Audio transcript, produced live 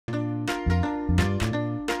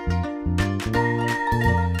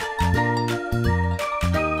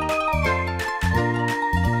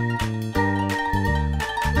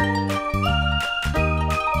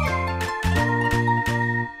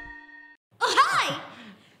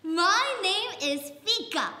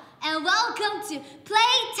and welcome to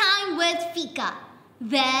Playtime with Fika.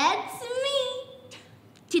 That's me.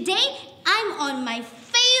 Today, I'm on my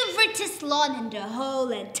favoritist lawn in the whole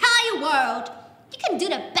entire world. You can do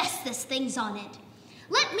the bestest things on it.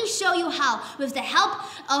 Let me show you how with the help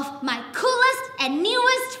of my coolest and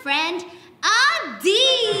newest friend,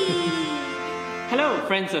 Adeeb. Hello,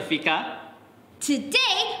 friends of Fika.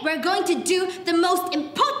 Today, we're going to do the most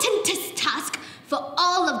importantest task for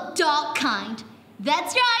all of dog kind.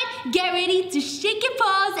 That's right, get ready to shake your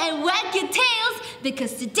paws and wag your tails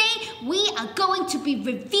because today we are going to be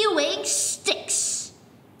reviewing sticks.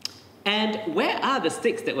 And where are the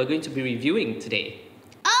sticks that we're going to be reviewing today?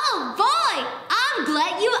 Oh boy, I'm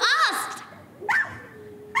glad you asked.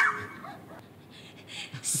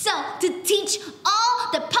 So, to teach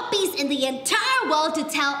all the puppies in the entire world to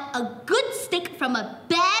tell a good stick from a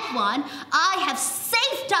bad one, I have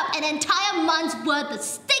saved up an entire month's worth of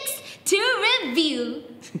sticks to review.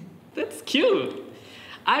 That's cute.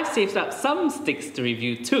 I've saved up some sticks to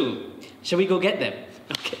review too. Shall we go get them?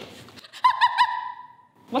 Okay.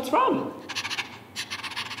 What's wrong?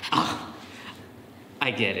 Oh,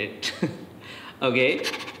 I get it. Okay,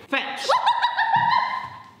 fetch.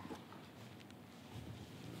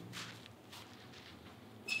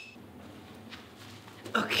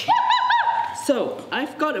 Okay, so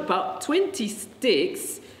I've got about 20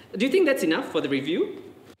 sticks. Do you think that's enough for the review?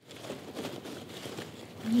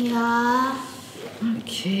 Yeah.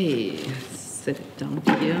 Okay, set it down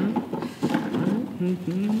here.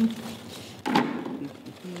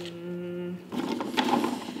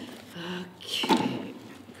 Okay,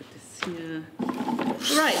 put this here.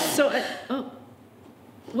 Right, so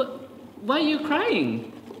why are you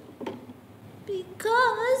crying?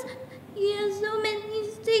 Because you have so many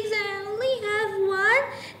sticks and I only have one.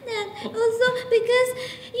 And also because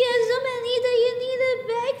you have so many that you need a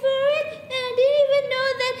bag for it. And I didn't even know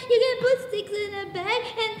that you can put sticks in a bag.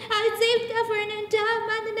 And I saved up for an entire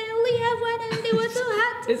month and I only have one and it was so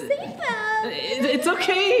hard to save up. It's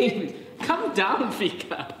okay. Calm down,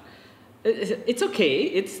 Fika. It's okay.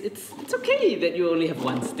 It's okay that you only have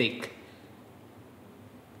one stick.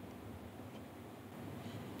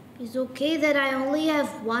 It's okay that I only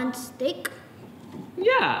have one stick?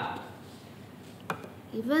 Yeah.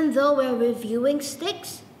 Even though we're reviewing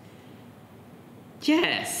sticks?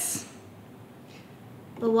 Yes.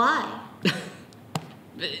 But why?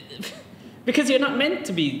 Because you're not meant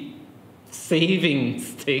to be saving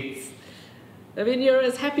sticks. I mean, you're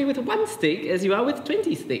as happy with one stick as you are with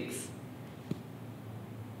 20 sticks.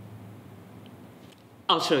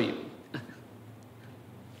 I'll show you.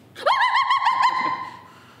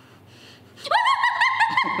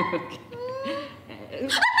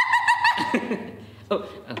 Oh,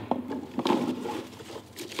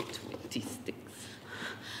 20 sticks.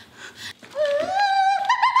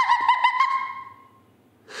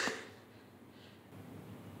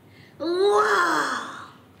 Wow!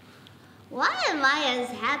 Why am I as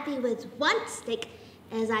happy with one stick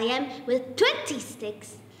as I am with 20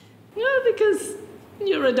 sticks? Yeah, because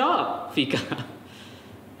you're a dog, Fika.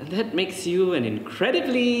 And that makes you an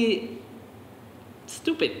incredibly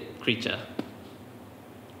stupid creature.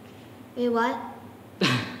 Wait, what?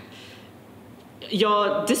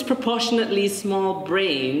 Your disproportionately small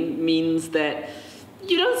brain means that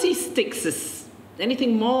you don't see sticks as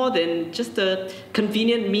anything more than just a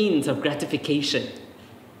convenient means of gratification.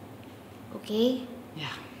 Okay.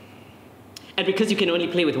 Yeah. And because you can only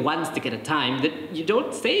play with one stick at a time, that you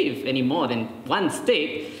don't save any more than one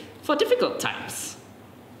stick for difficult times.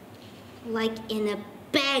 Like in a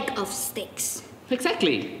bag of sticks.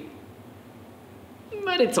 Exactly.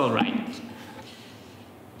 But it's all right.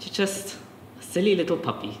 You're just a silly little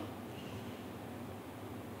puppy.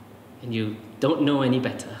 And you don't know any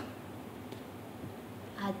better.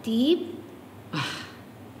 Adeeb?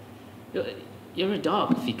 You're a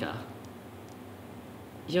dog, Fika.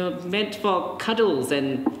 You're meant for cuddles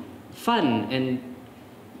and fun and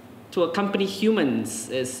to accompany humans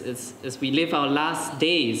as we live our last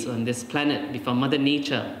days on this planet before Mother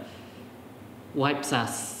Nature wipes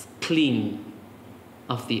us clean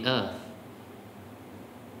of the earth.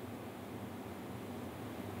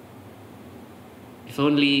 If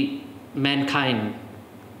only mankind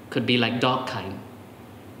could be like dog kind,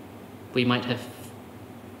 we might have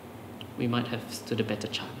stood a better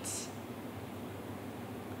chance.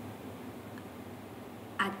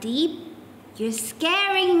 Adeeb, you're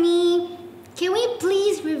scaring me. Can we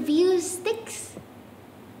please review sticks?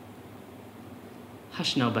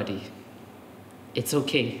 Hush now, buddy. It's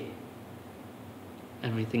okay.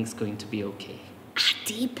 Everything's going to be okay.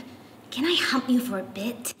 Adeeb, can I hump you for a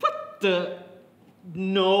bit? What the?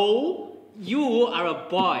 No, you are a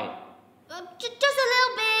boy. Just a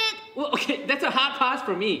little bit. Well, okay, that's a hard pass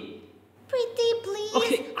from me. Pretty, please.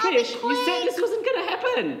 Okay, Krish, you said this wasn't gonna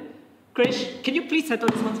happen. Krish, can you please settle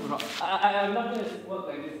this once for all? I'm not gonna work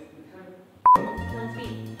like this. One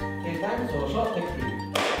speed. Okay, done. So short, take 3.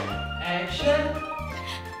 Action.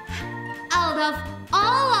 Out of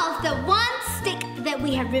all of the one stick that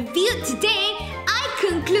we have reviewed today, I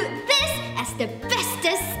conclude this as the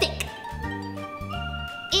bestest stick.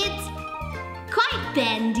 It's quite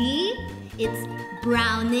bendy, it's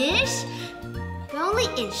brownish,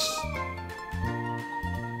 brownish,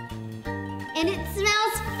 and it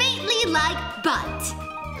smells faintly like butt.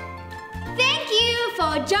 Thank you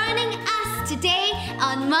for joining us today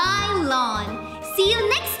on my lawn. See you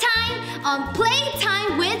next time on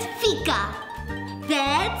Playtime with Fika.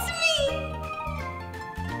 That's me.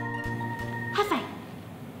 High five.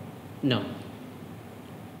 No.